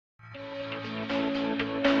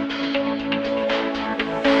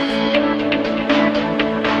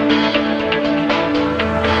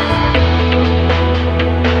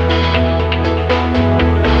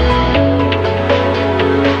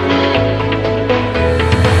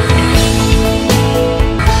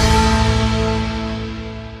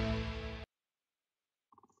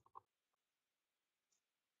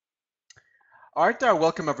All right,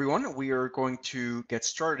 welcome everyone. We are going to get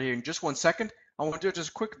started here in just 1 second. I want to do just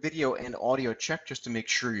a quick video and audio check just to make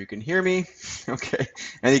sure you can hear me. Okay,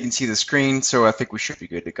 and you can see the screen, so I think we should be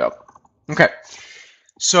good to go. Okay,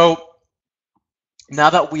 so now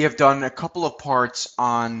that we have done a couple of parts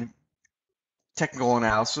on technical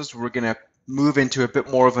analysis, we're going to move into a bit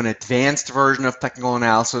more of an advanced version of technical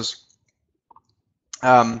analysis.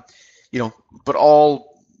 But all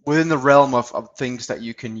within the realm of things that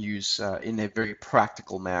you can use in a very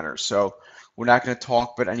practical manner. So we're not going to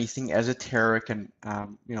talk about anything esoteric, and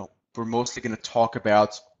we're mostly going to talk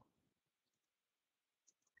about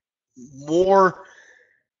more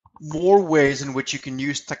ways in which you can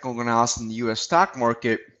use technical analysis in the U.S. stock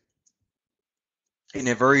market in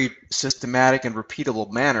a very systematic and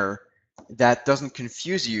repeatable manner that doesn't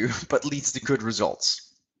confuse you but leads to good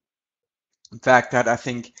results. In fact, that I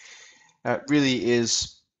think really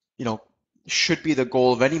is, should be the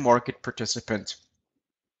goal of any market participant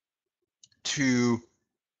to,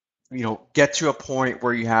 get to a point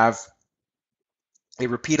where you have a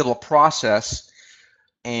repeatable process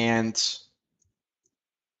and,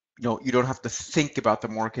 you don't have to think about the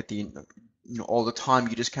market all the time.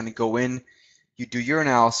 You just kind of go in, you do your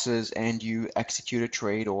analysis, and you execute a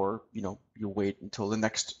trade, or, you wait until the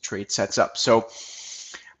next trade sets up. So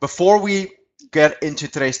before we get into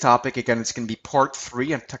today's topic, again, it's going to be part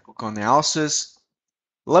 3 on technical analysis.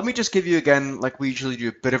 Let me just give you, again, like we usually do,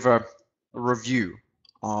 a bit of a review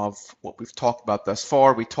of what we've talked about thus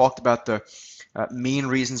far. We talked about the main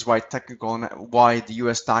reasons why the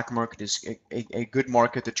U.S. stock market is a good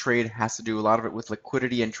market to trade. It has to do a lot of it with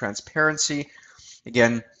liquidity and transparency.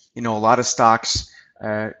 Again, a lot of stocks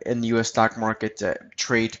in the U.S. stock market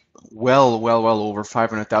trade well over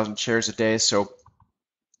 500,000 shares a day. So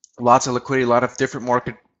lots of liquidity, a lot of different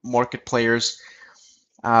market players.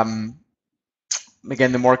 Again,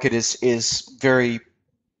 the market is very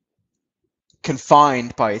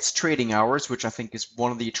confined by its trading hours, which I think is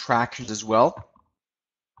one of the attractions as well.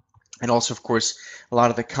 And also, of course, a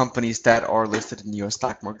lot of the companies that are listed in the U.S.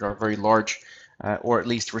 stock market are very large, or at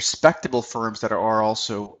least respectable firms that are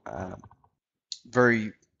also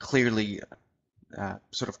very clearly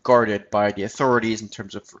sort of guarded by the authorities in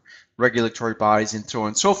terms of regulatory bodies and so on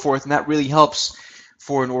and so forth, and that really helps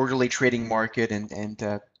for an orderly trading market,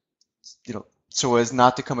 and so as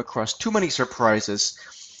not to come across too many surprises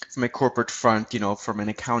from a corporate front, from an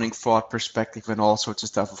accounting fraud perspective and all sorts of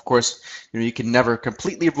stuff. Of course, you can never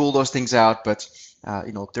completely rule those things out, but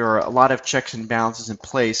there are a lot of checks and balances in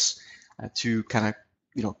place to kind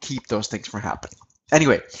of keep those things from happening.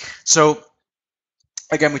 Anyway, so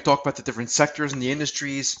again, we talked about the different sectors and the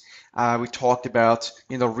industries. We talked about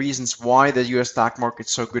reasons why the U.S. stock market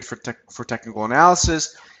is so good for technical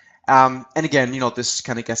analysis. And again, this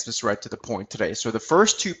kind of gets us right to the point today. So the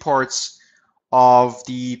first 2 parts of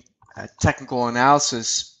the technical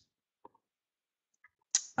analysis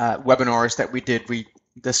webinars that we did, we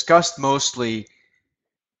discussed mostly,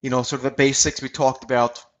 sort of the basics. We talked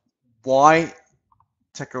about why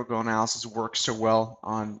technical analysis works so well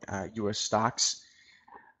on U.S. stocks.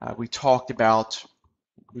 We talked about,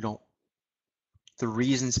 the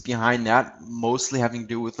reasons behind that, mostly having to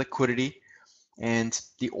do with liquidity and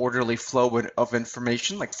the orderly flow of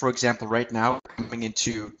information. Like, for example, right now, coming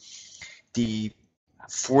into the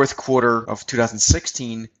 4th quarter of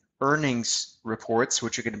 2016 earnings reports,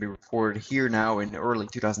 which are going to be reported here now in early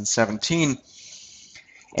 2017.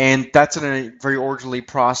 And that's in a very orderly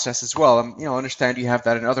process as well. I understand you have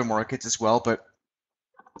that in other markets as well, but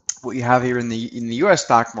what you have here in the U.S.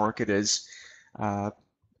 stock market is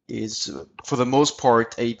for the most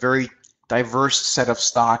part a very diverse set of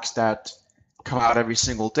stocks that come out every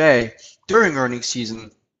single day during earnings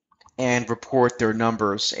season and report their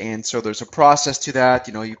numbers. And so there's a process to that.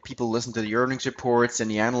 People listen to the earnings reports, and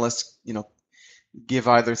the analysts, give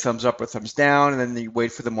either thumbs up or thumbs down, and then you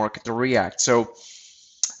wait for the market to react. So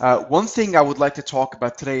one thing I would like to talk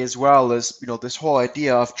about today as well is, this whole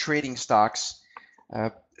idea of trading stocks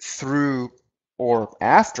through or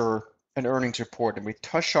after an earnings report. And we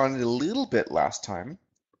touched on it a little bit last time,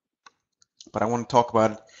 but I want to talk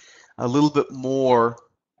about it a little bit more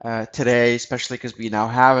today, especially because we now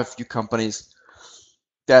have a few companies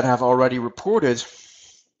that have already reported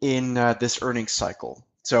in this earnings cycle.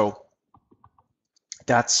 So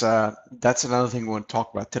that's another thing we want to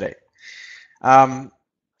talk about today.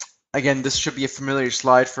 Again, this should be a familiar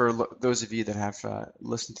slide for those of you that have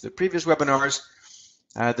listened to the previous webinars.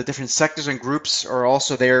 The different sectors and groups are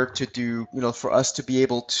also there to do, for us to be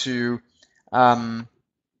able to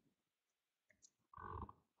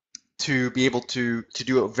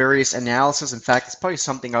do various analysis. In fact, it's probably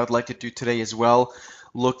something I would like to do today as well,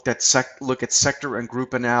 look at sector and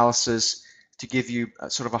group analysis to give you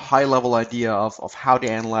sort of a high-level idea of how to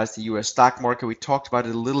analyze the U.S. stock market. We talked about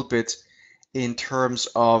it a little bit in terms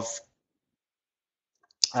of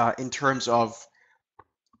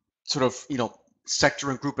sort of, sector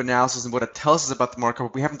and group analysis and what it tells us about the market,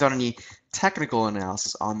 but we haven't done any technical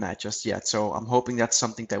analysis on that just yet. So I'm hoping that's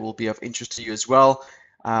something that will be of interest to you as well.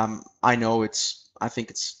 I think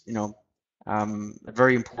it's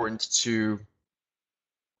very important to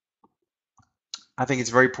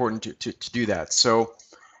do that. So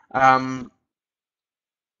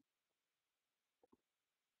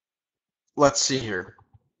let's see here.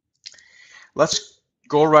 Let's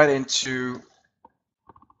go right into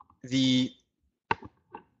the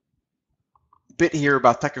bit here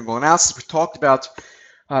about technical analysis. We talked about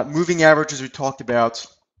moving averages. We talked about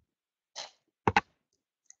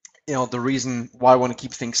the reason why I want to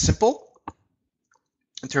keep things simple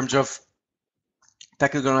in terms of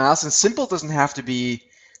technical analysis. Simple doesn't have to mean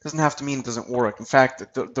it doesn't work. In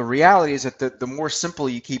fact, the reality is that the more simple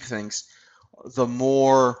you keep things, the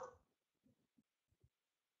more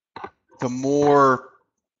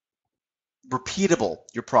repeatable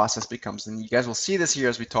your process becomes. And you guys will see this here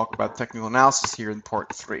as we talk about technical analysis here in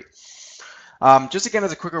part 3. Just again,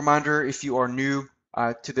 as a quick reminder, if you are new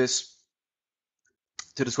to this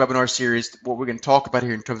webinar series, what we're going to talk about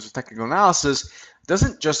here in terms of technical analysis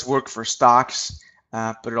doesn't just work for stocks,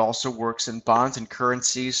 but it also works in bonds and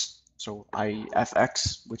currencies. So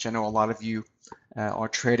FX, which I know a lot of you are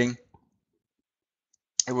trading.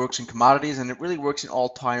 It works in commodities, and it really works in all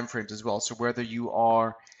time frames as well. So whether you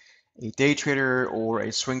are a day trader or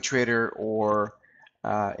a swing trader or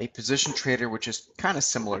a position trader, which is kind of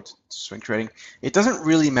similar to swing trading, it doesn't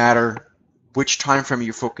really matter which time frame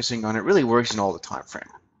you're focusing on. It really works in all the time frame.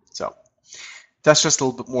 So that's just a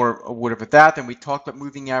little bit more a word about that. And we talked about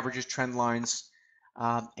moving averages, trend lines,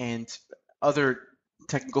 and other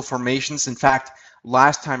technical formations. In fact,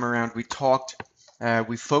 last time around we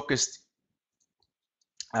focused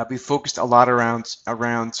a lot around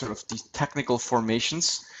sort of these technical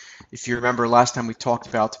formations. If you remember, last time we talked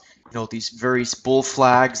about these various bull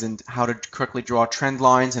flags and how to correctly draw trend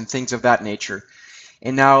lines and things of that nature.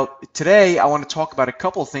 And now today I want to talk about a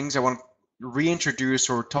couple of things. I want to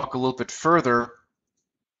reintroduce or talk a little bit further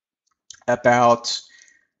about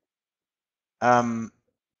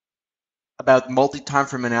multi-time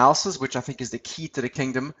frame analysis, which I think is the key to the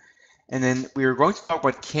kingdom. And then we are going to talk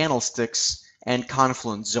about candlesticks and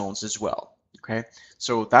confluence zones as well. Okay,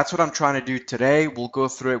 so that's what I'm trying to do today. We'll go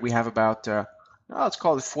through it. We have about let's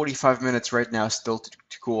call it 45 minutes right now still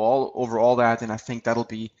to go over all that, and I think that'll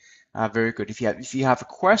be very good. If you have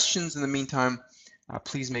questions in the meantime,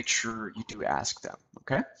 please make sure you do ask them.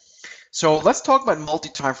 Okay, so let's talk about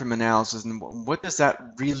multi-time frame analysis and what does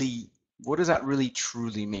that really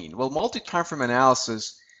truly mean? Well, multi-time frame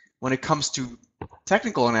analysis, when it comes to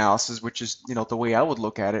technical analysis, which is the way I would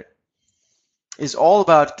look at it, is all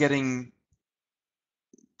about getting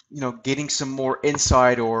some more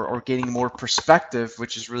insight or gaining more perspective,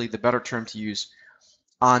 which is really the better term to use,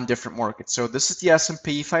 on different markets. So this is the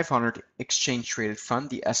S&P 500 exchange traded fund,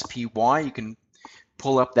 the SPY. You can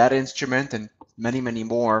pull up that instrument and many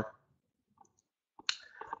more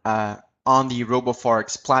on the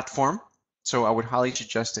Roboforex platform. So I would highly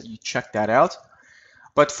suggest that you check that out.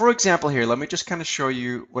 But for example here, let me just kind of show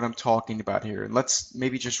you what I'm talking about here. And let's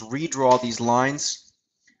maybe just redraw these lines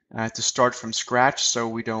to start from scratch so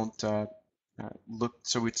we don't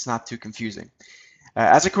so it's not too confusing.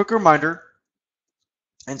 As a quick reminder,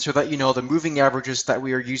 and so that you know, the moving averages that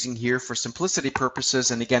we are using here for simplicity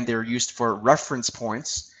purposes, and again, they're used for reference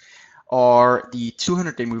points, are the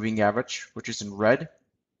 200-day moving average, which is in red,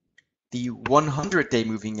 the 100-day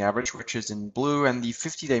moving average, which is in blue, and the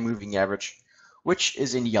 50-day moving average, which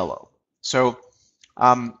is in yellow. So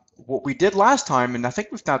what we did last time, and I think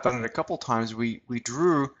we've now done it a couple times, we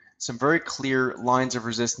drew some very clear lines of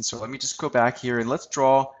resistance. So let me just go back here and let's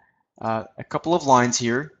draw a couple of lines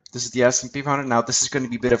here. This is the S&P 500. Now this is going to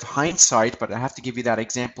be a bit of hindsight, but I have to give you that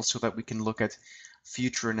example so that we can look at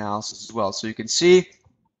future analysis as well. So you can see,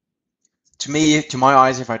 to my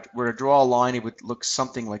eyes, if I were to draw a line, it would look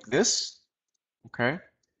something like this. Okay,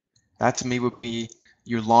 that to me would be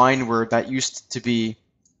your line where that used to be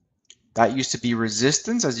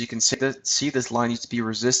resistance. As you can see, this line used to be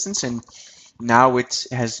resistance, and now it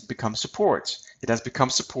has become support. It has become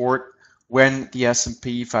support when the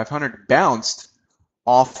S&P 500 bounced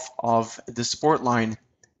off of the support line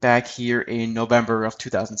back here in November of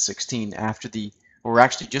 2016, or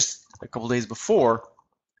actually just a couple days before,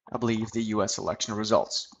 I believe, the US election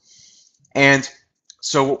results. And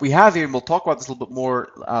so what we have here, and we'll talk about this a little bit more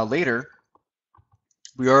later,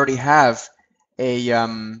 we already have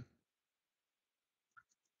a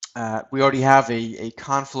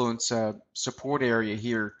confluence support area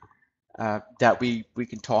here that we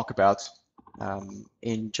can talk about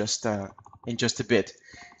in just a bit.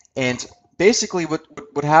 And basically,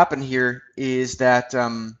 what happened here is that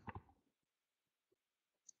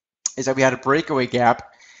we had a breakaway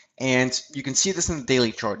gap, and you can see this in the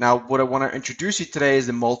daily chart. Now, what I want to introduce you today is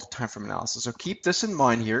the multi-time frame analysis. So keep this in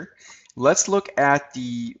mind here. Let's look at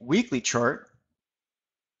the weekly chart.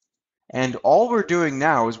 And all we're doing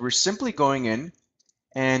now is we're simply going in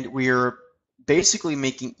and we're basically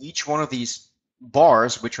making each one of these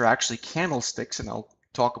bars, which are actually candlesticks, and I'll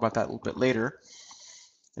talk about that a little bit later.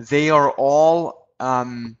 They are all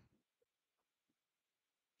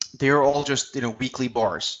just weekly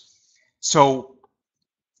bars. So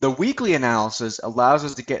the weekly analysis allows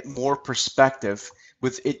us to get more perspective.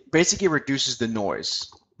 With it, basically reduces the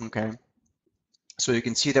noise. Okay. So you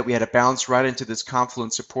can see that we had a bounce right into this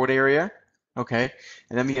confluence support area, okay?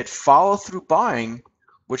 And then we had follow through buying,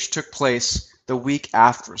 which took place the week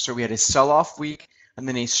after. So we had a sell-off week and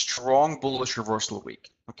then a strong bullish reversal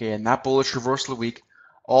week, okay? And that bullish reversal week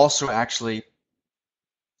also actually,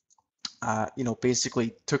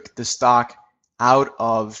 basically took the stock out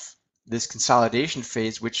of this consolidation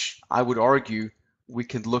phase, which I would argue we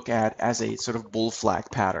could look at as a sort of bull flag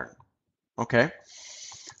pattern, okay?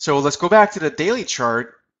 So let's go back to the daily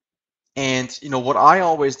chart, and what I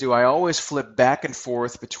always do, I always flip back and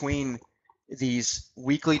forth between these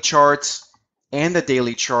weekly charts and the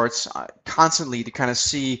daily charts constantly to kind of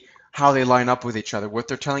see how they line up with each other. What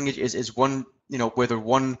they're telling you is one, whether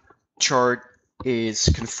one chart is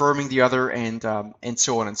confirming the other, and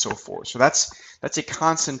so on and so forth. So that's a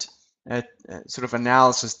constant sort of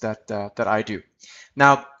analysis that I do.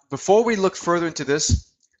 Now, before we look further into this,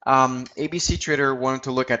 ABC Trader wanted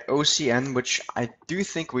to look at OCN, which I do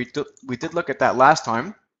think we did look at that last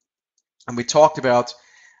time, and we talked about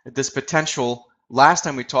this potential. Last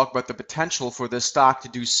time we talked about the potential for this stock to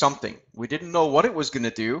do something. We didn't know what it was going to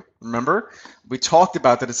do. Remember, we talked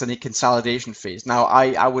about that it's in a consolidation phase. Now,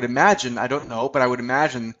 I would imagine, I don't know, but I would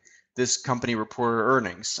imagine this company reported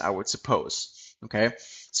earnings, I would suppose. Okay,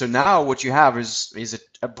 so now what you have is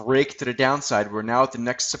a break to the downside. We're now at the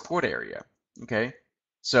next support area. Okay.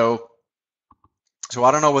 So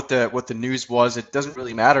I don't know what the news was. It doesn't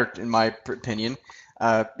really matter in my opinion,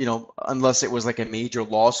 unless it was like a major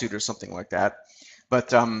lawsuit or something like that.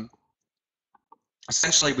 But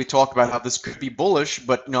essentially, we talked about how this could be bullish,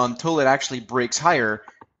 but until it actually breaks higher,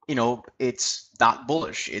 it's not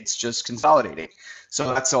bullish. It's just consolidating.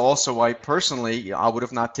 So that's also why personally I would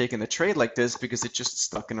have not taken the trade like this, because it just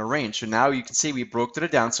stuck in a range. So now you can see we broke to the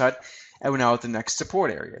downside, and we're now at the next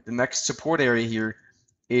support area. The next support area here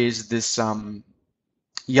is this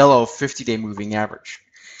yellow 50-day moving average.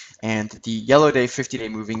 And the yellow day 50-day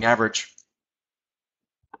moving average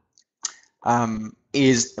had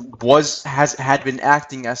been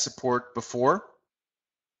acting as support before.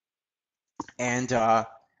 And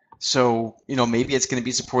so maybe it's going to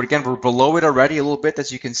be support again. We're below it already a little bit,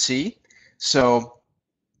 as you can see. So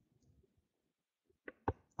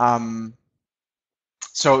in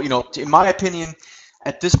my opinion,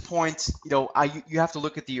 at this point, you have to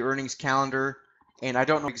look at the earnings calendar, and I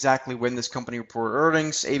don't know exactly when this company reported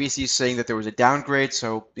earnings. ABC is saying that there was a downgrade,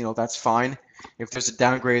 so that's fine. If there's a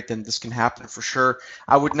downgrade, then this can happen for sure.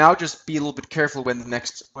 I would now just be a little bit careful when the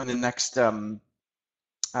next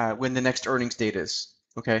earnings date is.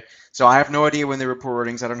 Okay, so I have no idea when they report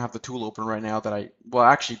earnings. I don't have the tool open right now.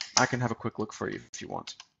 Actually, I can have a quick look for you if you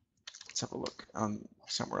want. Let's have a look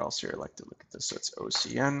somewhere else here. I like to look at this. So it's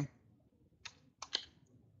OCN.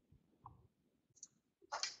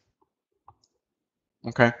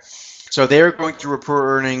 Okay, so they're going to report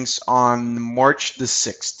earnings on March the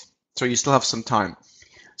 6th. So you still have some time.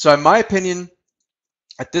 So in my opinion,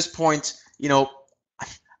 at this point,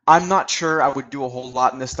 I'm not sure I would do a whole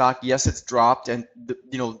lot in the stock. Yes, it's dropped, and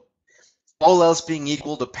all else being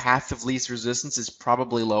equal, the path of least resistance is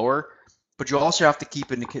probably lower. But you also have to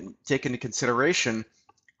take into consideration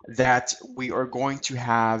that we are going to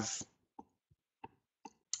have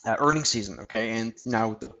earnings season, okay? And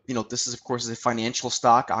now, this is, of course, a financial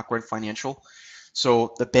stock, Awkward Financial.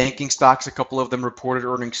 So the banking stocks, a couple of them reported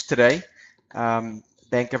earnings today.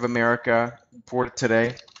 Bank of America reported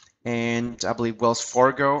today, and I believe Wells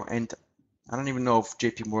Fargo, and I don't even know if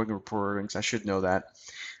JPMorgan reported earnings. I should know that.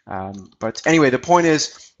 But anyway, the point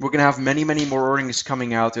is we're going to have many, many more earnings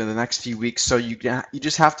coming out in the next few weeks. So you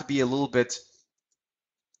just have to be a little bit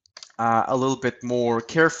more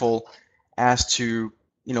careful as to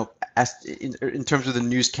in terms of the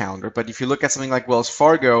news calendar. But if you look at something like Wells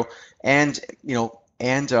Fargo and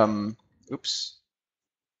and oops,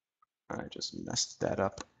 I just messed that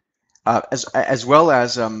up. As well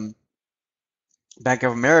as Bank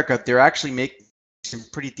of America, they're actually making some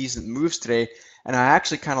pretty decent moves today, and I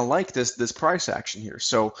actually kind of like this price action here.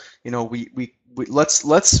 So you know, we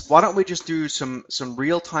let's why don't we just do some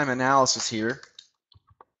real-time analysis here.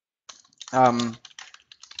 Why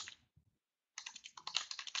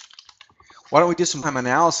don't we do some time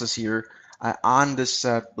analysis here on this,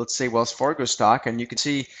 let's say, Wells Fargo stock, and you can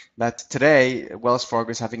see that today Wells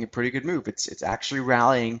Fargo is having a pretty good move. It's actually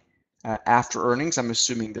rallying after earnings. I'm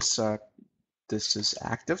assuming this this is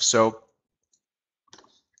active. So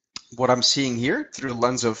what I'm seeing here through the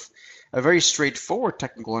lens of a very straightforward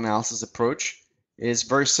technical analysis approach is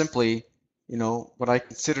very simply, you know, what I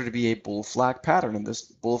consider to be a bull flag pattern, and this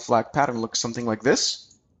bull flag pattern looks something like this.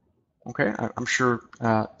 Okay, I'm sure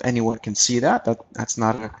anyone can see that. That's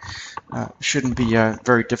not shouldn't be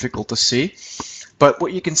very difficult to see. But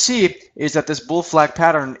what you can see is that this bull flag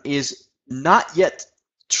pattern is not yet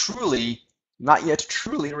truly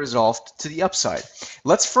resolved to the upside.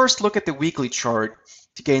 Let's first look at the weekly chart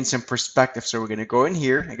to gain some perspective. So we're going to go in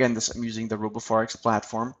here again. I'm using the Roboforex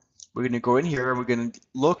platform. We're going to go in here and we're going to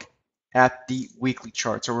look at the weekly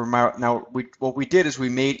chart. So what we did is we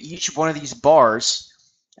made each one of these bars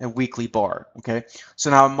a weekly bar. Okay, so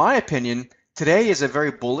now in my opinion, today is a very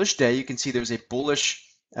bullish day. You can see there's a bullish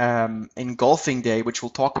engulfing day, which we'll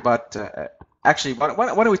talk about. Actually, why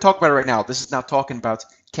don't we talk about it right now? This is not talking about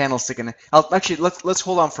candlestick, and let's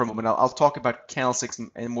hold on for a moment. I'll talk about candlesticks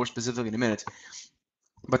and more specifically in a minute.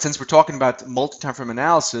 But since we're talking about multi-time frame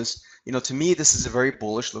analysis, you know, to me this is a very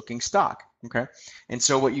bullish looking stock. Okay, and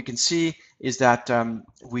so what you can see is that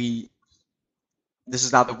this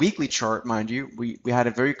is now the weekly chart, mind you. We had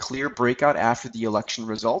a very clear breakout after the election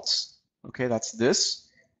results. Okay, that's this.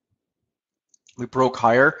 We broke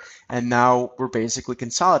higher, and now we're basically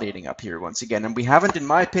consolidating up here once again. And we haven't, in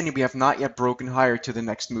my opinion, we have not yet broken higher to the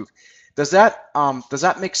next move. Does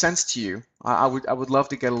that make sense to you? I would love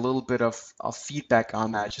to get a little bit of feedback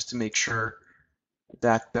on that, just to make sure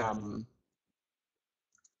that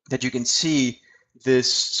that you can see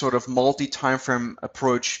this sort of multi-time frame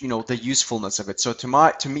approach, you know, the usefulness of it. So to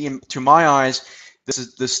my eyes,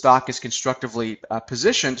 this stock is constructively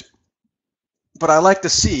positioned, but I like to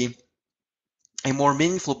see a more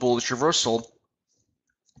meaningful bullish reversal,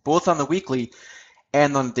 both on the weekly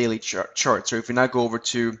and on the daily chart. So if we now go over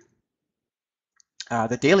to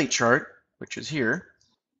the daily chart, which is here,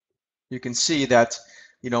 you can see that,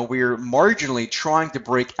 you know, we're marginally trying to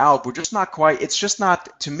break out. We're just not quite. It's just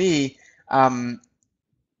not, to me,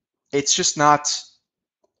 it's just not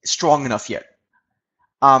strong enough yet.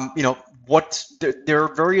 You know, there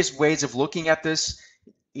are various ways of looking at this.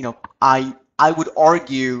 You know, I would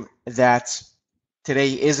argue that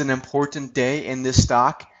today is an important day in this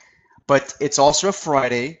stock, but it's also a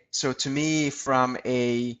Friday. So to me, from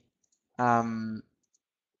a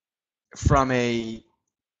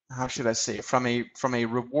how should I say, from a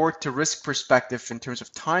reward to risk perspective in terms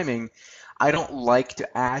of timing, I don't like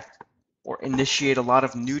to add or initiate a lot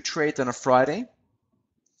of new trades on a Friday.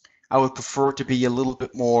 I would prefer to be a little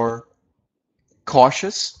bit more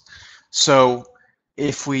cautious. So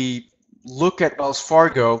if we look at Wells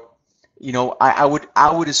Fargo, you know, I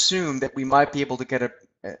would assume that we might be able to get a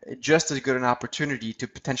just as good an opportunity to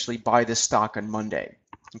potentially buy this stock on Monday.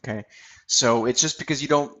 Okay, so it's just because you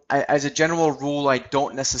don't, as a general rule, I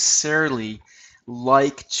don't necessarily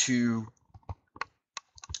like to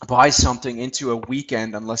buy something into a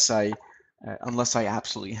weekend unless I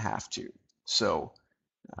absolutely have to. So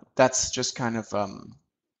that's just kind of the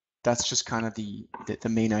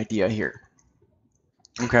main idea here.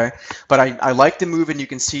 Okay, but I like the move, and you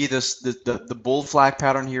can see the bull flag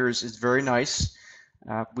pattern here is very nice.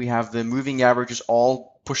 We have the moving averages all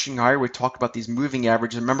pushing higher. We talked about these moving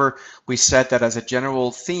averages. Remember, we said that as a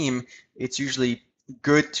general theme, it's usually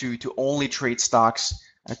good to only trade stocks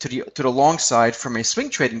to the long side from a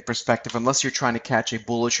swing trading perspective, unless you're trying to catch a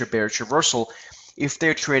bullish or bearish reversal. If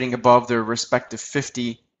they're trading above their respective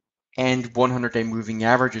 50 and 100-day moving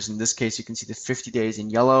averages, in this case, you can see the 50 days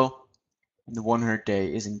in yellow and the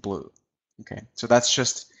 100-day is in blue. Okay, so that's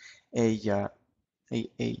just a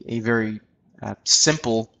very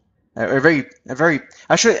simple, a very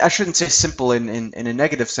I shouldn't say simple in a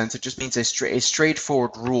negative sense. It just means a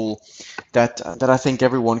straightforward rule that I think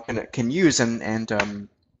everyone can use and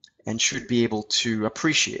should be able to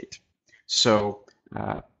appreciate. So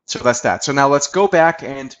so that's that. So now let's go back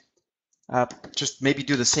and just maybe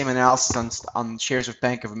do the same analysis on shares of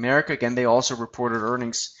Bank of America. Again, they also reported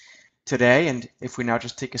earnings today, and if we now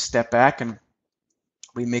just take a step back and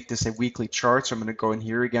we make this a weekly chart, so I'm going to go in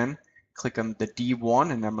here again. You can see that, click on the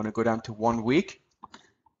D1, and I'm going to go down to 1 week.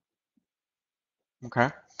 Okay,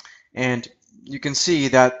 and you can see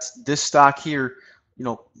that this stock here,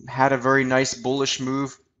 had a very nice bullish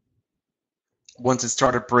move once it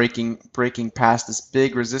started breaking past this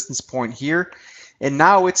big resistance point here, and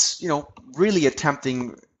now it's really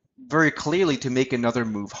attempting very clearly to make another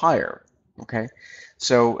move higher. Okay,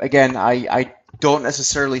 so again, I don't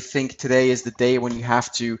necessarily think today is the day when you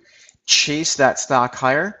have to chase that stock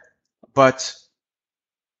higher, but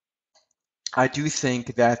I do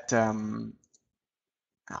think that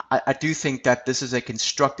I do think that this is a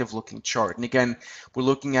constructive looking chart. And again, we're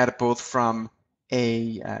looking at it both from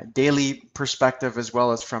a daily perspective as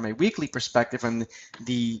well as from a weekly perspective. And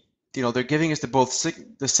they're giving us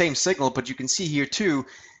the same signal, but you can see here too,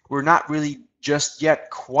 we're not really just yet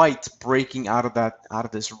quite breaking out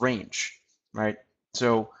of this range, right?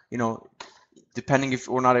 So, depending if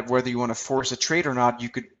or not whether you want to force a trade or not, you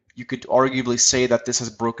could arguably say that this has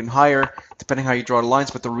broken higher, depending how you draw the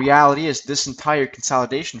lines. But the reality is this entire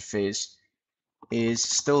consolidation phase is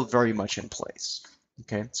still very much in place.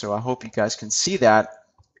 Okay, so I hope you guys can see that,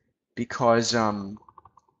 because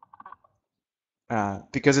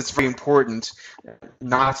it's very important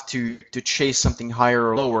not to chase something higher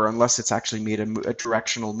or lower unless it's actually made a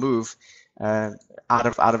directional move out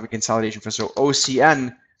of a consolidation phase. So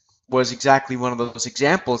OCN was exactly one of those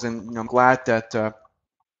examples, and I'm glad that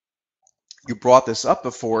you brought this up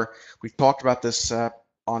before. We talked about this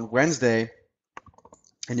on Wednesday,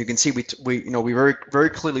 and you can see we very very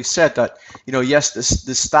clearly said that yes,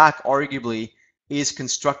 this stock arguably is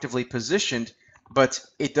constructively positioned, but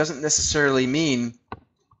it doesn't necessarily mean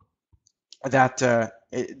that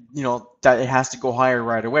that it has to go higher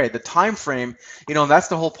right away. The time frame, that's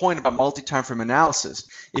the whole point about multi-time frame analysis.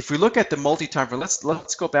 If we look at the multi-time frame,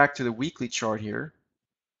 let's go back to the weekly chart here.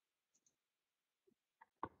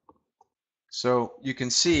 So you can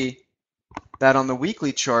see that on the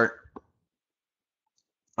weekly chart,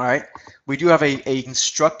 all right, we do have a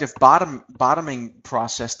constructive bottoming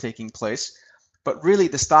process taking place, but really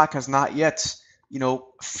the stock has not yet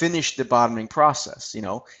finished the bottoming process.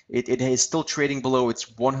 It is still trading below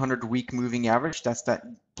its 100-week moving average. That's that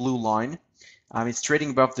blue line. It's trading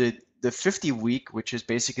above the 50-week, which is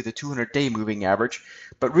basically the 200-day moving average,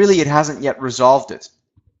 but really it hasn't yet resolved it.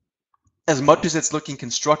 As much as it's looking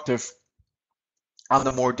constructive on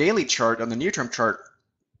the more daily chart, on the near-term chart,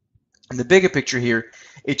 in the bigger picture here,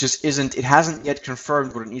 it just isn't. It hasn't yet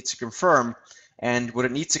confirmed what it needs to confirm, and what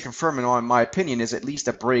it needs to confirm, in my opinion, is at least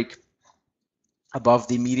a break above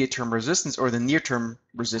the immediate-term resistance or the near-term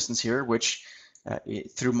resistance here, which,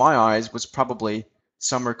 through my eyes, was probably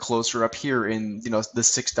somewhere closer up here in the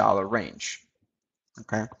 $6 range.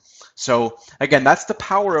 Okay, so again, that's the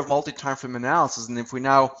power of multi-time frame analysis. And if we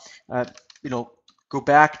now, go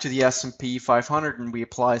back to the S&P 500 and we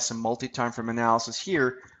apply some multi-time frame analysis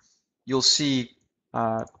here, you'll see,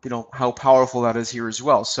 how powerful that is here as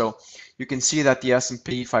well. So you can see that the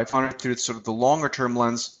S&P 500 through sort of the longer term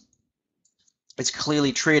lens is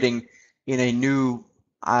clearly trading in a new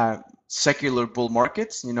secular bull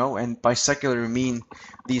market, and by secular I mean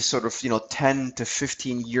these sort of 10 to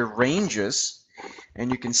 15 year ranges, and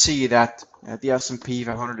you can see that the S&P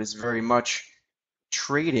 500 is very much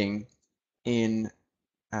trading in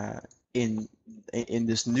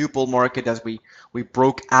this new bull market as we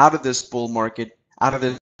broke out of this bull market, out of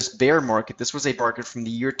this bear market. This was a market from the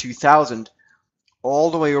year 2000 all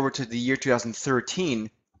the way over to the year 2013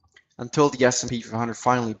 until the S&P 500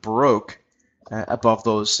 finally broke above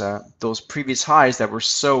those previous highs that were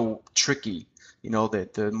so tricky,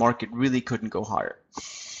 that the market really couldn't go higher.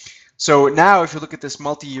 So now if you look at this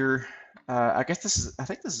multi-year, I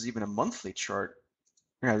think this is even a monthly chart.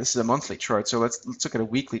 Yeah, this is a monthly chart. So let's look at a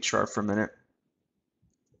weekly chart for a minute.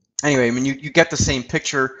 Anyway, I mean, you get the same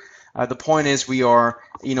picture. The point is we are,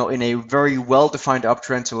 in a very well-defined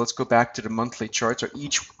uptrend. So let's go back to the monthly chart. So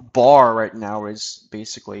each bar right now is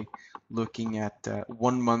basically looking at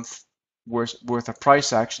 1 month worth of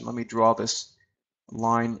price action. Let me draw this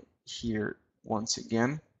line here once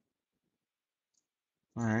again.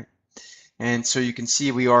 All right. And so you can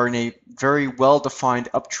see we are in a very well-defined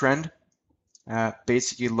uptrend.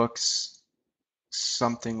 Basically looks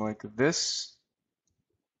something like this.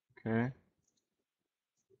 Okay,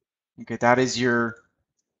 that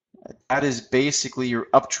is basically your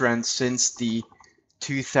uptrend since the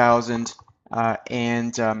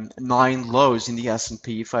 2009 lows in the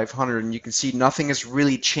S&P 500, and you can see nothing has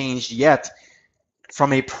really changed yet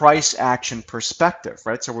from a price action perspective,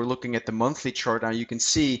 right? So we're looking at the monthly chart now. You can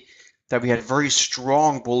see that we had very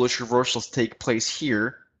strong bullish reversals take place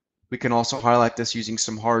here. We can also highlight this using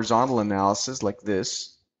some horizontal analysis like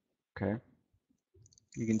this. Okay,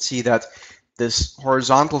 you can see that this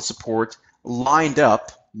horizontal support lined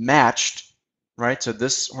up, matched, right? So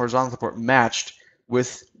this horizontal support matched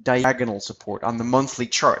with diagonal support on the monthly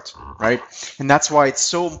chart, right? And that's why it's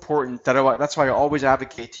so important that's why I always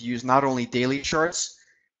advocate to use not only daily charts,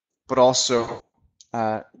 but also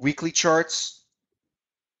weekly charts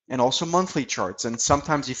and also monthly charts. And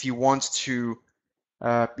sometimes if you want to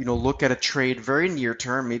look at a trade very near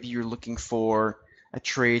term, maybe you're looking for a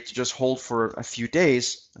trade to just hold for a few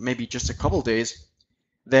days, maybe just a couple days,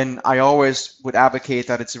 then I always would advocate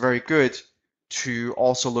that it's very good to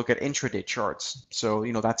also look at intraday charts. So,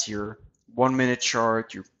 that's your 1 minute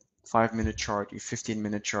chart, your 5 minute chart, your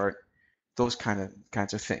 15-minute chart, those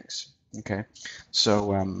kinds of things. Okay.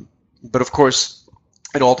 So, but of course,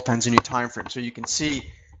 it all depends on your time frame. So you can see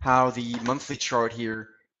how the monthly chart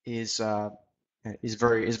here is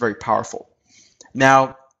very powerful.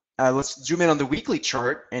 Now, let's zoom in on the weekly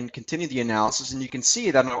chart and continue the analysis, and you can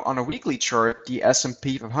see that on a weekly chart, the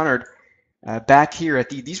S&P 500 back here at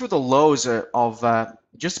these were the lows of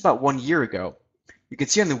just about 1 year ago. You can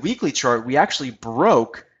see on the weekly chart we actually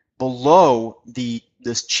broke below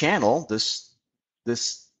this channel, this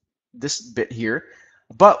bit here,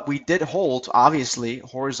 but we did hold, obviously,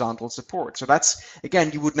 horizontal support. So that's,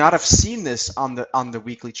 again, you would not have seen this on the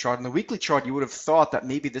weekly chart. On the weekly chart, you would have thought that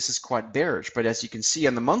maybe this is quite bearish, but as you can see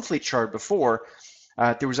on the monthly chart before,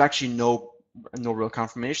 there was actually no real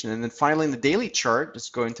confirmation. And then finally in the daily chart, let's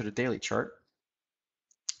go into the daily chart,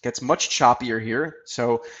 gets much choppier here.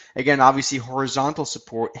 So again, obviously horizontal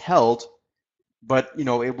support held, but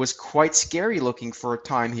it was quite scary looking for a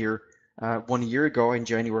time here 1 year ago in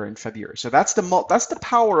January and February. So that's the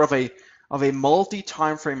power of a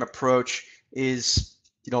multi-time frame approach, is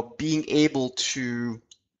being able to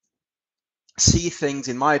see things,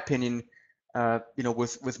 in my opinion,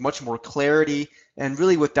 with much more clarity. And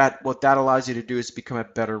really what that allows you to do is become a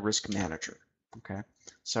better risk manager. Okay.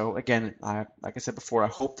 So again, like I said before, I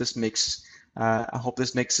hope this makes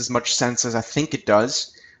as much sense as I think it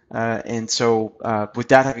does. And so with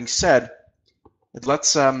that having said,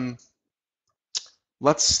 let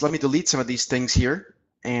me delete some of these things here,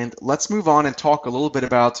 and let's move on and talk a little bit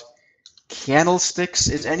about candlesticks.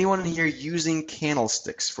 Is anyone here using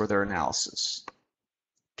candlesticks for their analysis?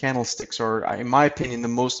 Candlesticks are, in my opinion, the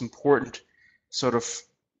most important sort of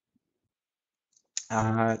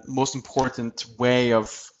way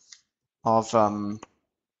of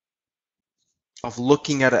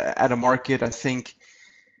looking at a market. I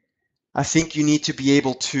think you need to be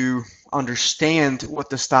able to understand what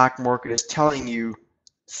the stock market is telling you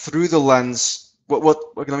through the lens. Let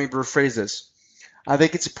me rephrase this. I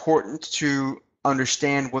think it's important to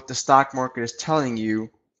understand what the stock market is telling you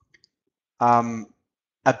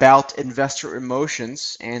about investor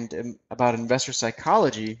emotions and about investor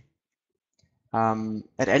psychology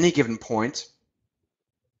at any given point.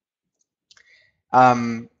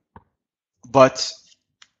 But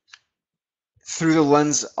through the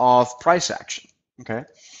lens of price action. Okay,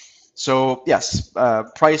 so yes,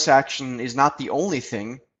 price action is not the only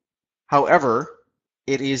thing. However,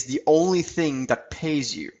 it is the only thing that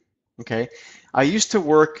pays you. Okay, I used to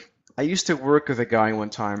work with a guy one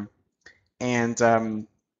time, and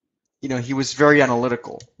he was very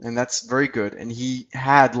analytical, and that's very good. And he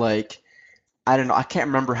had I don't know, I can't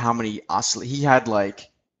remember how many oscillators.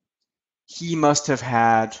 He must have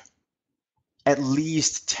had at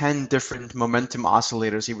least 10 different momentum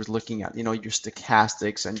oscillators he was looking at, your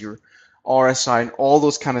stochastics and your RSI and all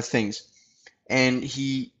those kind of things. And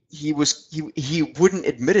he wouldn't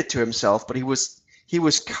admit it to himself, but he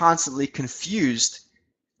was constantly confused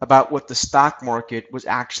about what the stock market was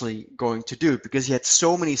actually going to do, because he had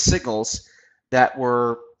so many signals that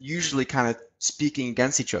were usually kind of speaking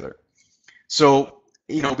against each other. So,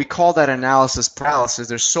 we call that analysis paralysis.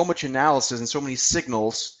 There's so much analysis and so many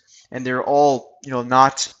signals, and they're all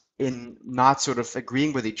not sort of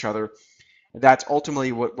agreeing with each other, that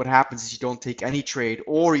ultimately what happens is you don't take any trade,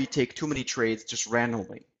 or you take too many trades just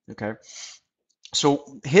randomly. Okay,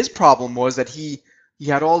 so his problem was that he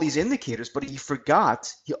had all these indicators, but he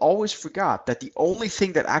always forgot that the only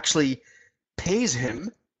thing that actually pays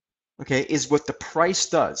him, okay, is what the price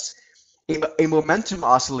does. A momentum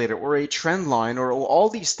oscillator or a trend line or all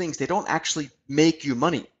these things, they don't actually make you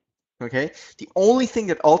money. Okay, the only thing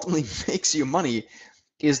that ultimately makes you money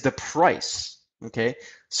is the price. Okay,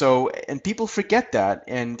 so, and people forget that,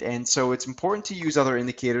 and so it's important to use other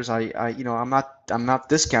indicators. I'm not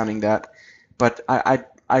discounting that, but I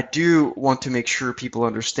do want to make sure people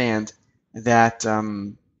understand that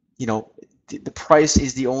the price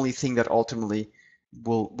is the only thing that ultimately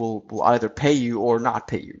will either pay you or not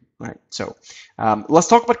pay you, right? So let's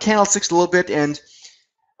talk about candlesticks a little bit. And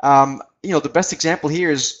the best example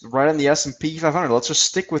here is right on the S&P 500. Let's just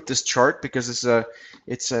stick with this chart because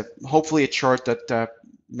it's hopefully a chart that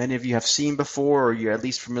many of you have seen before, or you're at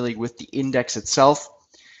least familiar with the index itself.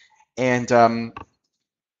 And when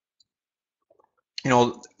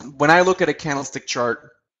I look at a candlestick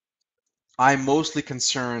chart, I'm mostly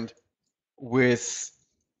concerned with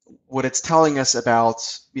what it's telling us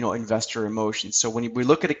about investor emotions. So when we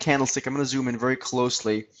look at a candlestick, I'm going to zoom in very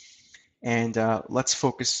closely, and let's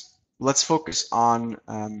focus on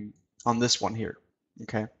this one here.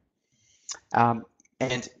 Okay,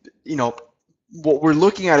 and what we're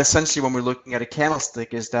looking at essentially when we're looking at a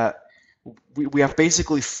candlestick is that we have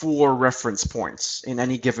basically 4 reference points in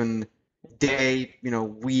any given day,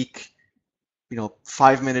 week,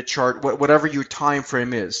 5-minute chart, whatever your time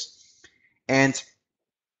frame is. And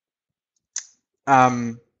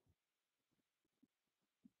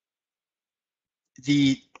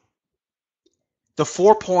the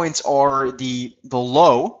 4 points are the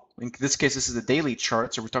low. In this case, this is a daily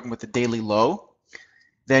chart, so we're talking about the daily low.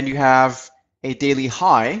 Then you have a daily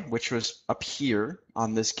high, which was up here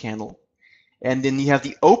on this candle. And then you have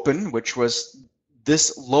the open, which was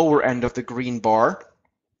this lower end of the green bar.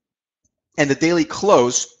 And the daily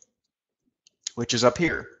close, which is up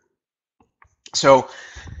here. So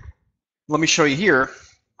let me show you here.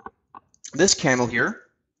 This candle here,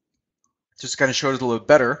 just kind of shows it a little bit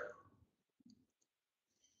better.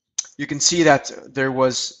 You can see that there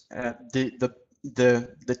was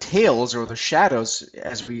the tails, or the shadows,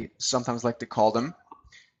 as we sometimes like to call them.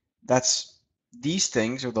 That's these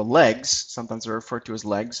things, or the legs. Sometimes they're referred to as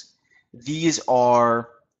legs. These are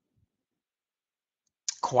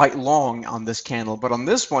quite long on this candle, but on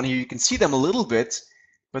this one here you can see them a little bit,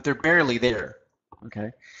 but they're barely there.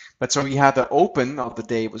 Okay, but so we had the open of the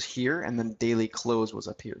day was here, and then daily close was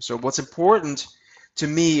up here. So what's important to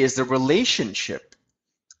me is the relationship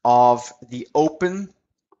of the open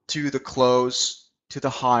to the close to the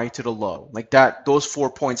high to the low, like that. Those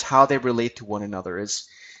 4 points, how they relate to one another, is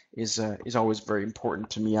always very important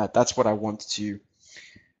to me. That's what I want to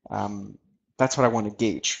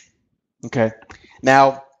gauge. Okay,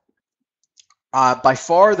 now by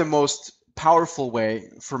far the most powerful way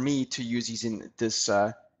for me to use these in this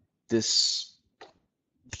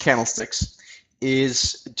candlesticks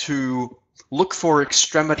is to look for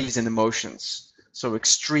extremities in emotions. So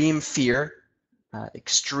extreme fear,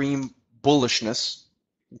 extreme bullishness.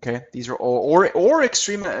 Okay, these are all, or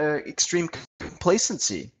extreme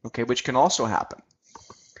complacency. Okay, which can also happen.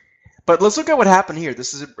 But let's look at what happened here.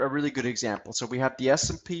 This is a really good example. So we have the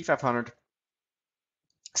S&P 500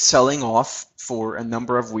 selling off for a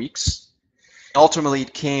number of weeks. Ultimately,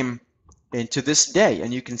 it came into this day,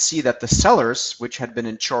 and you can see that the sellers, which had been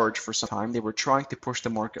in charge for some time, they were trying to push the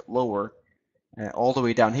market lower all the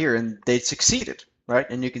way down here, and they succeeded, right?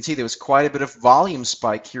 And you can see there was quite a bit of volume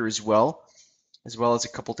spike here as well as a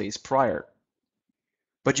couple days prior.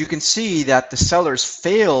 But you can see that the sellers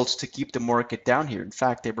failed to keep the market down here. In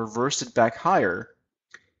fact, they reversed it back higher,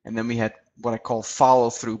 and then we had what I call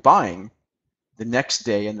follow-through buying the next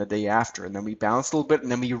day and the day after, and then we bounced a little bit,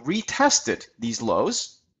 and then we retested these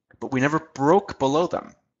lows, but we never broke below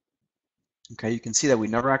them. Okay, you can see that we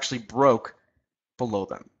never actually broke below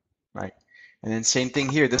them, right? And then same thing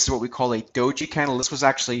here. This is what we call a doji candle. This was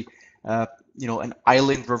actually, an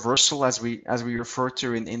island reversal, as we refer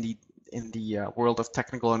to in the world of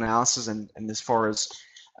technical analysis, and as far as,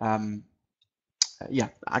 I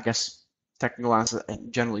guess technical analysis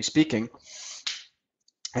generally speaking.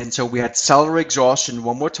 And so we had seller exhaustion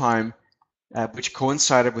one more time, which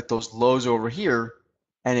coincided with those lows over here,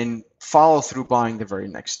 and then follow-through buying the very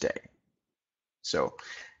next day. So,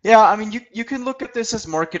 yeah, I mean, you can look at this as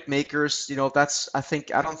market makers. I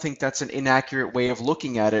don't think that's an inaccurate way of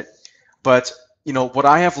looking at it. But what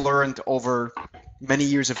I have learned over many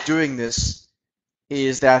years of doing this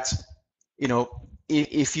is that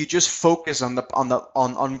if you just focus on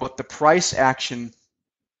what the price action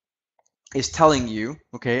is telling you,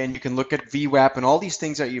 okay, and you can look at VWAP and all these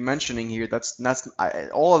things that you're mentioning here.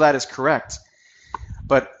 All of that is correct,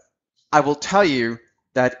 but I will tell you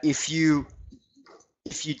that if you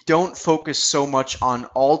don't focus so much on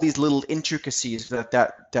all these little intricacies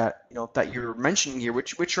that you're mentioning here,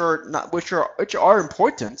 which are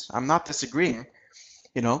important. I'm not disagreeing.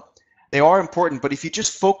 They are important, but if you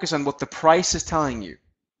just focus on what the price is telling you.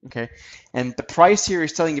 Okay, and the price here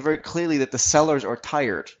is telling you very clearly that the sellers are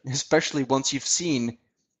tired, especially once you've seen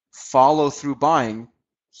follow-through buying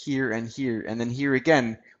here and here, and then here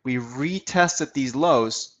again, we retested these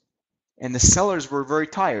lows, and the sellers were very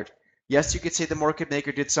tired. Yes, you could say the market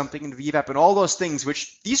maker did something in VWAP and all those things,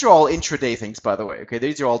 which these are all intraday things, by the way. Okay,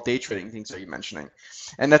 these are all day trading things that you're mentioning,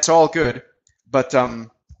 and that's all good. But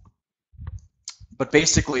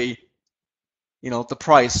basically, the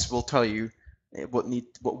price will tell you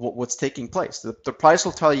what's taking place. The price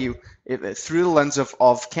will tell you through the lens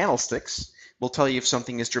of candlesticks, will tell you if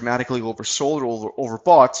something is dramatically oversold or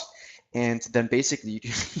overbought, and then basically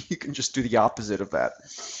you can just do the opposite of that.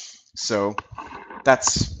 So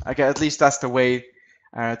at least that's the way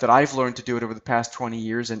that I've learned to do it over the past 20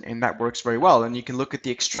 years, and that works very well. And you can look at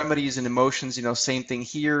the extremities and emotions, same thing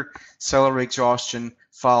here, seller exhaustion,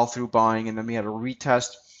 follow through buying, and then we had a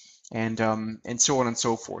retest, and so on and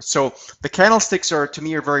so forth. So the candlesticks are, to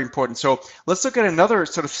me, are very important. So let's look at another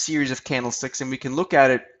sort of series of candlesticks, and we can look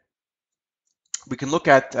at it. We can look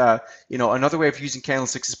at, another way of using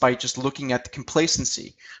candlesticks is by just looking at the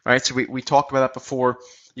complacency, right? So we talked about that before.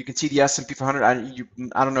 You can see the S&P 500.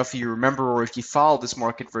 I don't know if you remember or if you follow this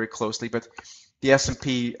market very closely, but the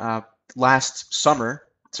S&P last summer,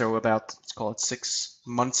 so about, let's call it 6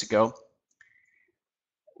 months ago,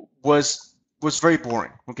 was very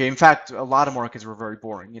boring. Okay, in fact, a lot of markets were very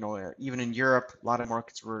boring. Even in Europe, a lot of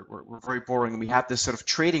markets were very boring, and we had this sort of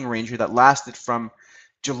trading range here that lasted from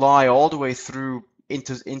July all the way through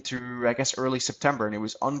into I guess early September, and it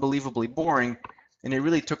was unbelievably boring, and it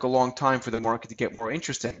really took a long time for the market to get more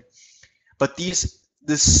interesting. But this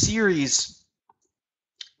series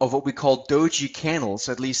of what we call doji candles,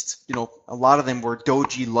 at least a lot of them were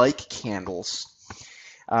doji-like candles,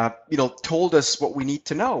 told us what we need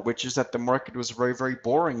to know, which is that the market was very, very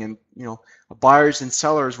boring, and buyers and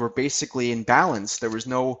sellers were basically in balance. There was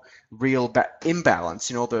no real imbalance.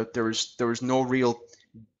 There was no real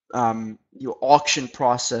auction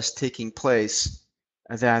process taking place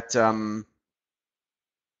that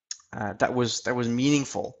that was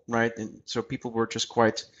meaningful, right? And so people were just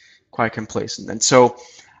quite complacent. And so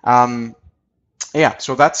yeah,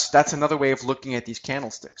 so that's another way of looking at these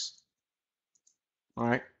candlesticks. All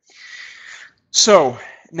right. So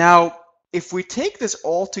now, if we take this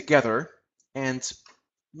all together, and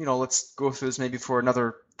let's go through this maybe for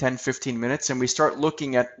another 10-15 minutes, and we start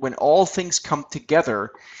looking at when all things come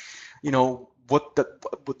together, what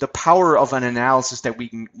the power of an analysis that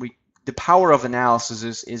the power of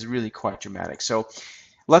analysis is really quite dramatic. So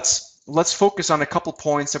let's focus on a couple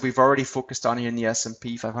points that we've already focused on here in the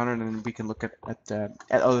S&P 500, and we can look at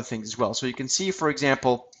other things as well. So you can see, for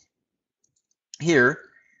example, here,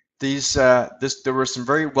 there were some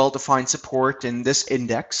very well-defined support in this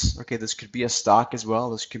index. Okay, this could be a stock as well.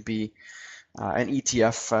 This could be an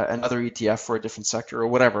ETF, another ETF for a different sector or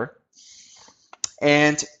whatever.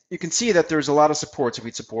 And you can see that there's a lot of support. So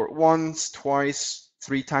we'd support once, twice,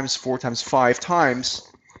 3 times, 4 times, 5 times.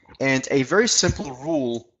 And a very simple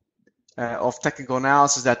rule of technical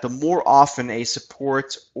analysis is that the more often a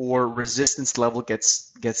support or resistance level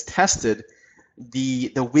gets tested,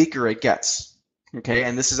 the weaker it gets. Okay,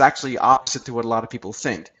 and this is actually opposite to what a lot of people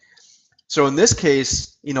think. So in this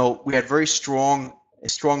case, we had very strong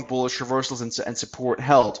bullish reversals and support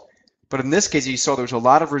held. But in this case, you saw there was a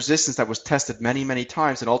lot of resistance that was tested many, many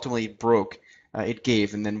times, and ultimately it broke. It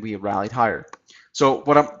gave, and then we rallied higher. So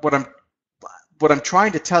what I'm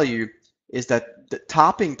trying to tell you is that the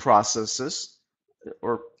topping processes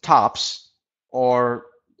or tops are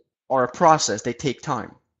a process. They take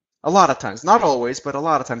time. A lot of times, not always, but a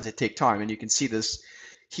lot of times they take time, and you can see this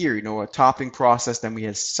here. A topping process. Then we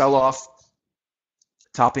had sell-off.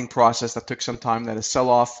 Topping process that took some time. Then a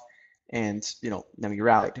sell-off, and then we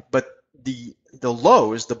rallied. But the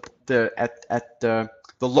lows, the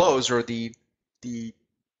lows or the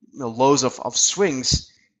lows of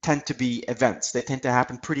swings tend to be events. They tend to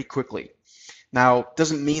happen pretty quickly. Now,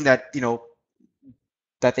 doesn't mean that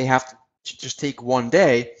that they have to just take one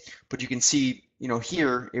day, but you can see.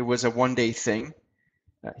 Here it was a one-day thing.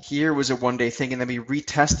 Here was a one-day thing, and then we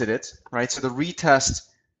retested it, right? So the retest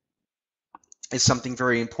is something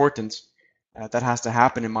very important that has to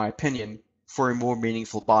happen, in my opinion, for a more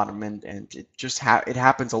meaningful bottom, and it just it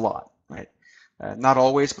happens a lot, right? Not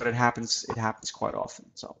always, but it happens quite often.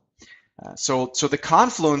 So so the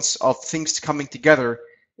confluence of things coming together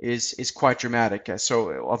is quite dramatic, so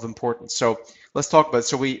of importance. So let's talk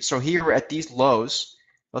about it. So here at these lows.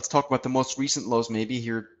 Let's talk about the most recent lows, maybe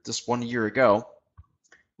here just 1 year ago.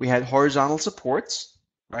 We had horizontal supports,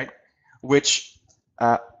 right? Which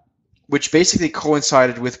basically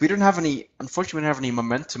coincided with, we don't have any, unfortunately, we don't have any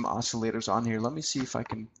momentum oscillators on here. Let me see if I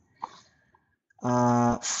can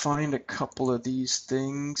find a couple of these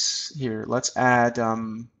things here. Let's add, like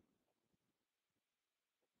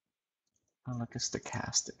a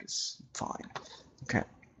stochastic is fine. Okay.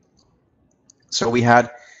 So we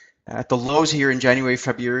had At the lows here in January,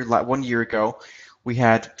 February, 1 year ago, we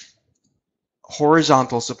had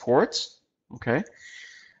horizontal supports, okay?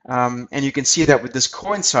 And you can see that this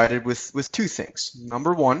coincided with two things.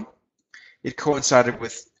 Number one, it coincided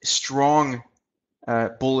with strong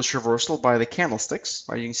bullish reversal by the candlesticks.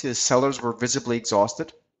 Right? You can see the sellers were visibly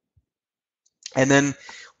exhausted. And then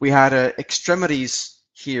we had extremities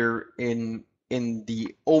here in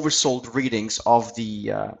the oversold readings of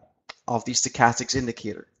the stochastics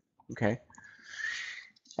indicator. Okay.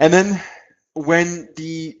 And then when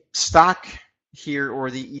the stock here, or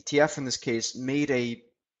the ETF in this case, made a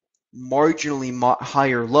marginally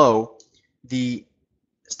higher low, the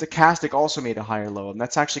stochastic also made a higher low, and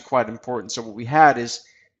that's actually quite important. So what we had is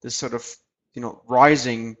this sort of,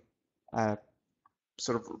 rising,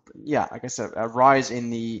 sort of, yeah, I guess a rise in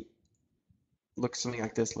the, looks something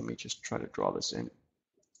like this. Let me just try to draw this in.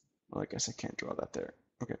 Well, I guess I can't draw that there.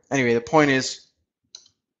 Okay. Anyway, the point is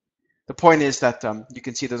that you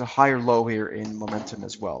can see there's a higher low here in momentum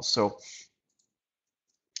as well. So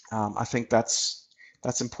I think that's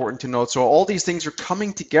important to note. So all these things are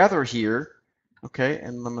coming together here. Okay,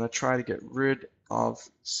 and I'm going to try to get rid of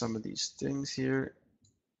some of these things here.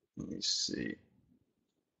 Let me see.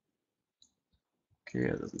 Okay,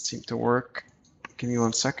 that doesn't seem to work. Give me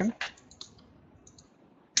 1 second.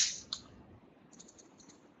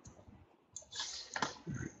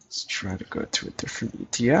 Let's try to go to a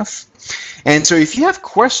different ETF. And so if you have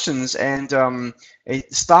questions and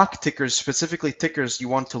stock tickers, specifically tickers you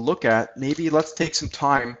want to look at, maybe let's take some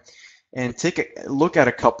time and take a look at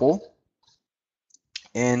a couple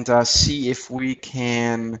and see if we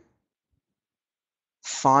can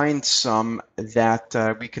find some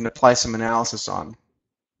that we can apply some analysis on.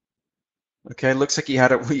 Okay, looks like we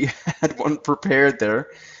had one prepared there.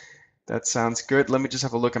 That sounds good. Let me just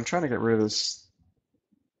have a look. I'm trying to get rid of this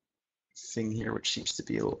thing here, which seems to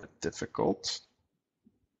be a little bit difficult.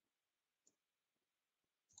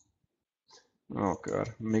 Oh God,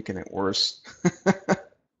 I'm making it worse.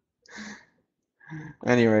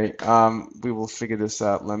 Anyway, we will figure this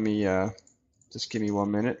out. Let me just give me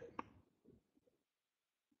 1 minute.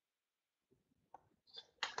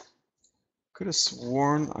 Could have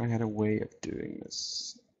sworn I had a way of doing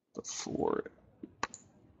this before.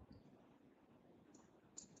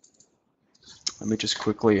 Let me just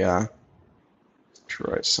quickly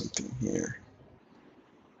try something here.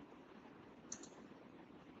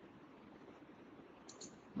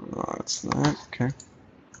 Oh, it's not. Okay.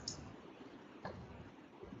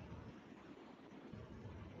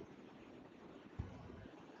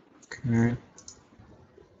 Okay.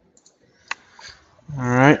 All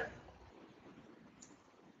right.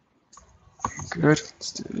 Good.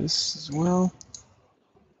 Let's do this as well.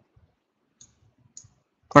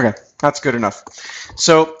 Okay, that's good enough.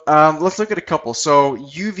 So let's look at a couple. So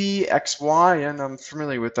UVXY, and I'm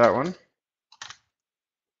familiar with that one.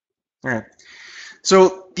 All right.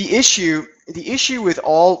 So the issue with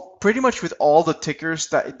pretty much with all the tickers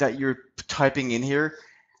that you're typing in here,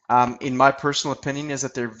 in my personal opinion, is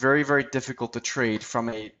that they're very, very difficult to trade from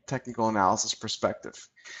a technical analysis perspective.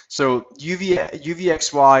 So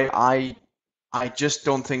UVXY, I just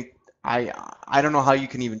don't think, I don't know how you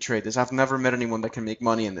can even trade this. I've never met anyone that can make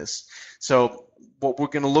money in this. So what we're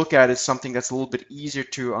going to look at is something that's a little bit easier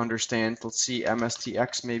to understand. Let's see,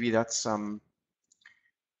 MSTX, maybe that's an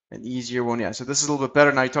easier one. Yeah, so this is a little bit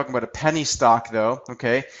better. Now you're talking about a penny stock though,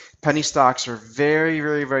 okay? Penny stocks are very,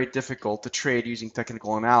 very, very difficult to trade using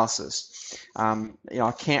technical analysis. I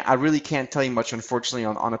really can't tell you much, unfortunately,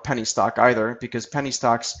 on a penny stock either, because penny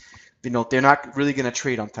stocks, they're not really going to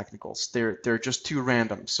trade on technicals. They're just too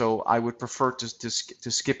random. So I would prefer to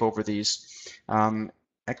skip over these.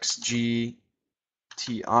 XGTI.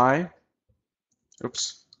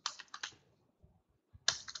 Oops.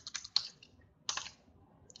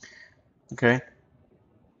 Okay.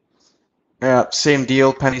 Yeah, same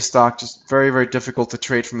deal. Penny stock, just very, very difficult to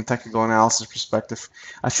trade from a technical analysis perspective.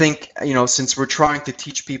 I think, since we're trying to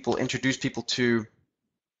teach people, introduce people to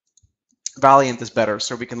Valiant is better,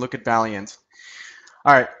 so we can look at Valiant.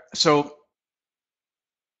 All right, so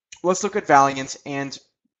let's look at Valiant, and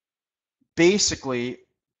basically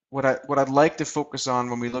what I'd like to focus on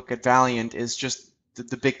when we look at Valiant is just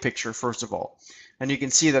the big picture, first of all. And you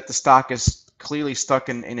can see that the stock is clearly stuck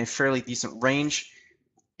in a fairly decent range.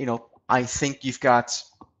 I think you've got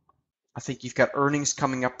earnings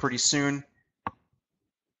coming up pretty soon,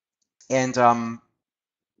 and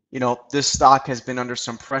this stock has been under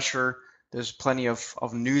some pressure. There's plenty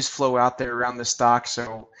of news flow out there around the stock,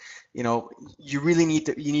 so you really need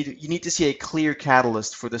to see a clear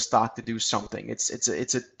catalyst for the stock to do something.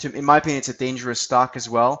 In my opinion, it's a dangerous stock as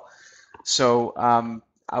well. So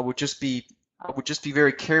I would just be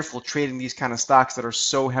very careful trading these kind of stocks that are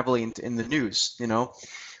so heavily in the news, you know,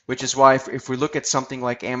 which is why if we look at something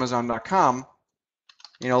like Amazon.com,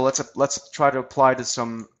 you know, let's try to apply to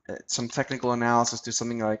some technical analysis to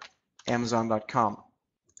something like Amazon.com.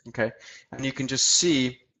 Okay, and you can just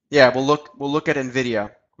see, yeah, we'll look at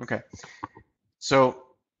Nvidia. Okay, so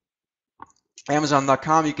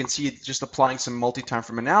Amazon.com, you can see just applying some multi-time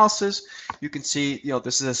frame analysis. You can see, you know,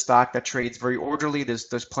 this is a stock that trades very orderly. There's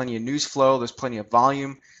plenty of news flow. There's plenty of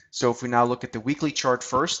volume. So if we now look at the weekly chart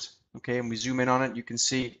first, okay, and we zoom in on it, you can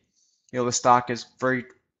see, you know, the stock is very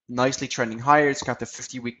nicely trending higher. It's got the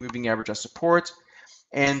 50-week moving average as support,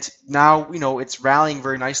 and now, you know, it's rallying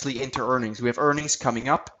very nicely into earnings. We have earnings coming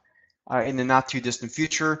up in the not too distant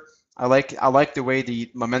future. I like the way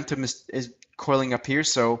the momentum is coiling up here.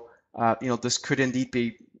 So you know, this could indeed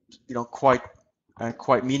be, you know, quite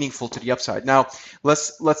meaningful to the upside. Now,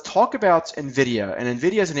 let's talk about Nvidia. And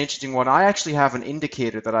Nvidia is an interesting one. I actually have an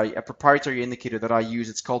indicator a proprietary indicator that I use.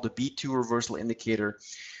 It's called the B2 reversal indicator.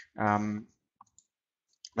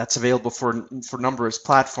 That's available for numerous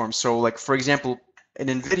platforms. So, like for example, in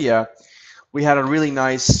Nvidia, we had a really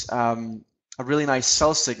nice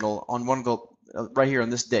sell signal on one of the right here on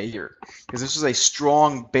this day here, because this was a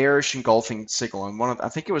strong bearish engulfing signal, and I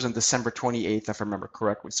think it was on December 28th, if I remember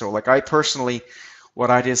correctly. So like I personally, what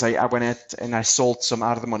I did is I went in and I sold some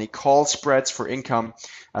out of the money call spreads for income.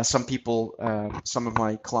 Some people, some of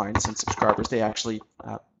my clients and subscribers, they actually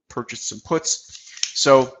purchased some puts.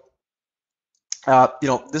 So you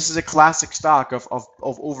know, this is a classic stock of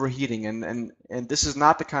overheating, and this is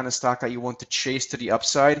not the kind of stock that you want to chase to the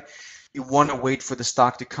upside. You want to wait for the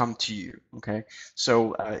stock to come to you. Okay,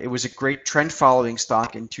 so it was a great trend following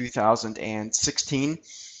stock in 2016,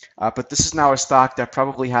 but this is now a stock that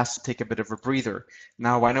probably has to take a bit of a breather.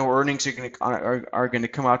 Now I know earnings are going to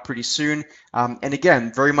come out pretty soon, and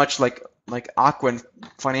again, very much like Aqua and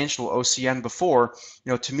Financial OCN before,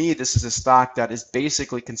 you know, to me this is a stock that is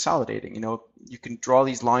basically consolidating. You know, you can draw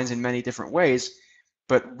these lines in many different ways,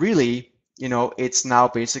 but really, you know, it's now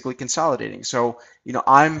basically consolidating. So, you know,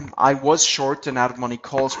 I was short an out of money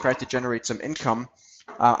call spread to generate some income.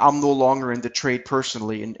 I'm no longer in the trade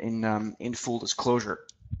personally in full disclosure.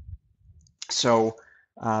 So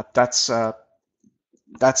that's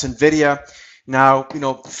Nvidia. Now, you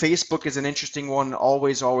know, Facebook is an interesting one.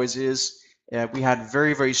 Always is. We had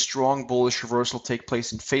very strong bullish reversal take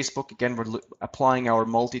place in Facebook. Again, we're applying our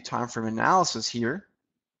multi-time frame analysis here.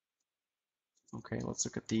 Okay, let's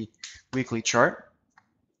look at the weekly chart.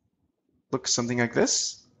 Looks something like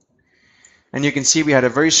this. And you can see we had a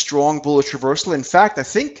very strong bullish reversal. In fact, I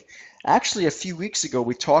think actually a few weeks ago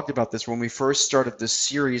we talked about this when we first started this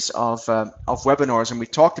series of webinars, and we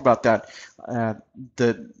talked about that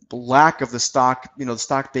the lack of the stock, you know, the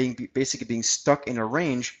stock basically being stuck in a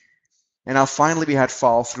range, and now finally we had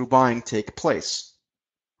follow through buying take place.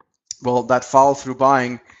 Well, that follow through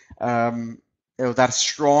buying, you know, that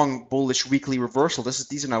strong bullish weekly reversal.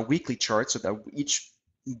 These are now weekly charts, so that each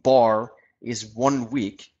bar is 1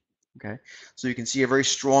 week. Okay, so you can see a very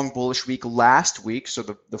strong bullish week last week, so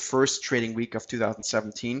the first trading week of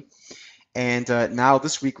 2017, and now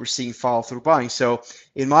this week we're seeing follow through buying. So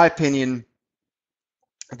in my opinion,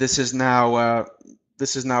 this is now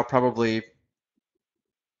probably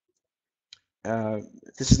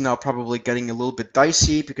getting a little bit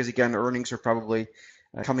dicey, because again, earnings are probably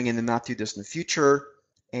coming in the not too distant future,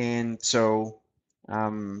 and so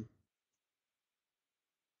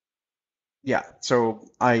yeah, so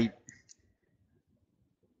I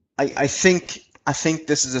think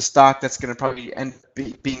this is a stock that's going to probably end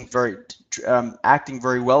being acting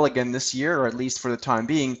very well again this year, or at least for the time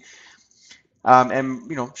being. And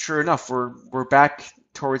you know, sure enough, we're back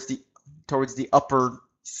towards the upper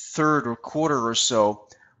third or quarter or so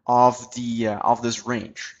of this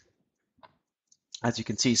range, as you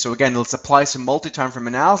can see. So again, let's apply some multi-time frame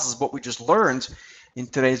analysis, what we just learned in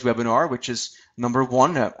today's webinar, which is number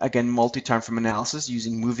one, again, multi-time frame analysis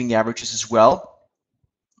using moving averages as well.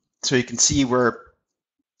 So you can see where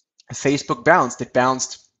Facebook bounced. It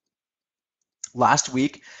bounced last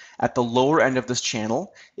week at the lower end of this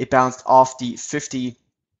channel. It bounced off the 50-week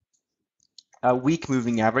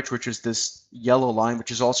moving average, which is this yellow line,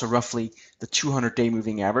 which is also roughly the 200-day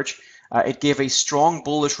moving average. It gave a strong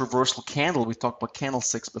bullish reversal candle. We talked about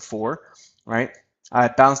candlesticks before, right?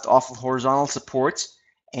 It bounced off of horizontal supports,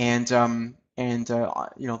 and you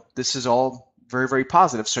know, this is all very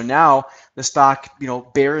positive. So now the stock, you know,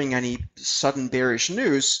 bearing any sudden bearish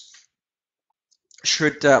news,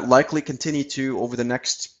 should likely continue to, over the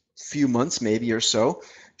next few months maybe or so,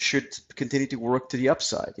 should continue to work to the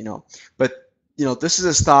upside, you know. But this is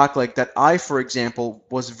a stock like that I, for example,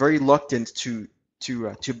 was very reluctant to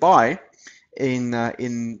buy in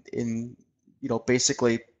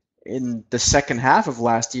basically in the second half of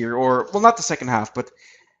last year, or well, not the second half, but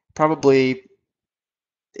probably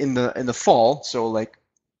in the fall, so like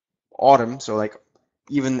autumn, so like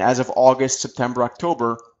even as of August, September,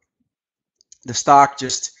 October, the stock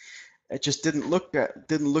just didn't look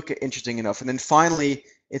interesting enough, and then finally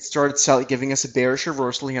it started giving us a bearish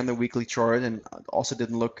reversal here on the weekly chart, and also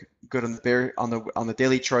didn't look good on the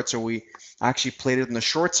daily chart. So we actually played it on the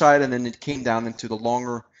short side, and then it came down into the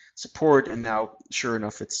longer support, and now sure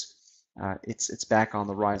enough, it's back on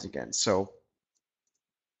the rise again. So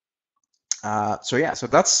yeah, so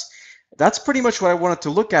that's pretty much what I wanted to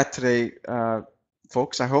look at today,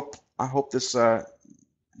 folks. I hope this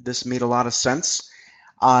made a lot of sense.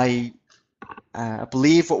 I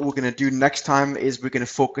believe what we're going to do next time is we're going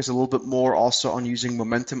to focus a little bit more also on using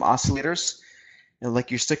momentum oscillators,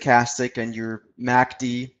 like your stochastic and your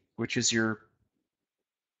MACD, which is your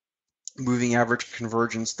moving average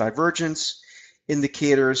convergence divergence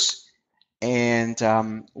indicators, and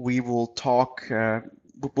we will talk.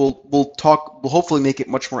 We'll hopefully make it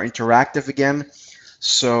much more interactive again.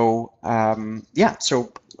 So yeah,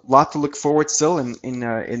 so a lot to look forward still in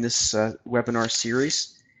this webinar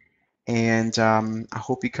series. And I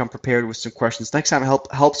hope you come prepared with some questions. Next time,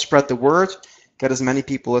 help spread the word, get as many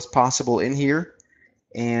people as possible in here.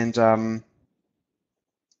 And the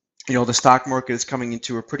stock market is coming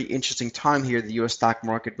into a pretty interesting time here, the U.S. stock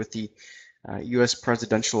market, with the U.S.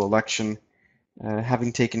 presidential election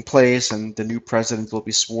having taken place, and the new president will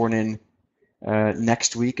be sworn in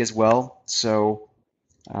next week as well. So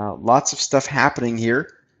lots of stuff happening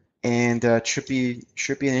here, and should be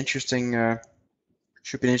an interesting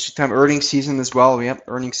time. Earnings season as well.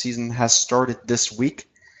 Earnings season has started this week.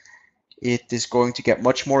 It is going to get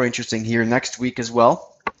much more interesting here next week as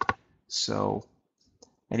well. So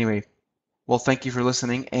anyway, well, thank you for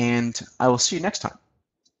listening, and I will see you next time.